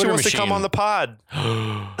on the See if Twitter she wants machine. to come on the pod.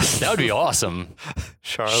 That would be awesome.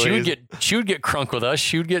 Charlie. She would get crunk with us.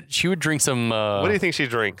 She would drink some What do you think she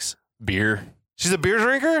drinks? beer. She's a beer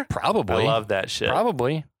drinker? Probably. I love that shit.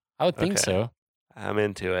 Probably. I would think Okay. so. I'm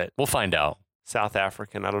into it. We'll find out. South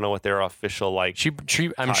African. I don't know what their official like.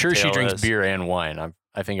 I'm sure she Cocktail drinks is. beer and wine.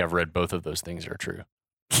 I think I've read both of those things are true.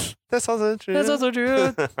 That's also true. That's also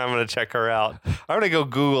true. I'm gonna check her out. I'm gonna go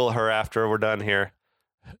Google her after we're done here.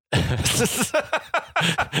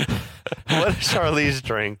 What does Charlize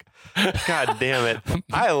drink? God damn it!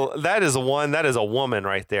 That is a woman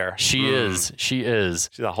right there. She is. She is.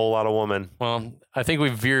 She's a whole lot of woman. Well, I think we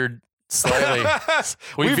veered slightly.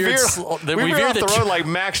 we veered off the road like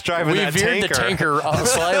Max driving we that veered tanker. the tanker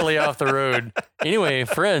slightly off the road. Anyway,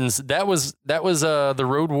 friends, that was the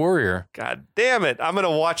Road Warrior. God damn it! I'm gonna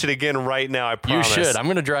watch it again right now. I promise. You should. I'm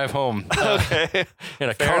gonna drive home Okay. in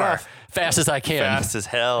a Fair car enough. fast as I can. Fast as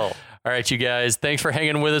hell. All right, you guys. Thanks for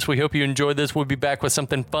hanging with us. We hope you enjoyed this. We'll be back with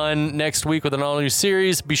something fun next week with an all-new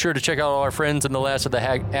series. Be sure to check out all our friends in the Last of the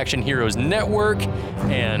Action Heroes Network.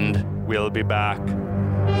 And We'll be back.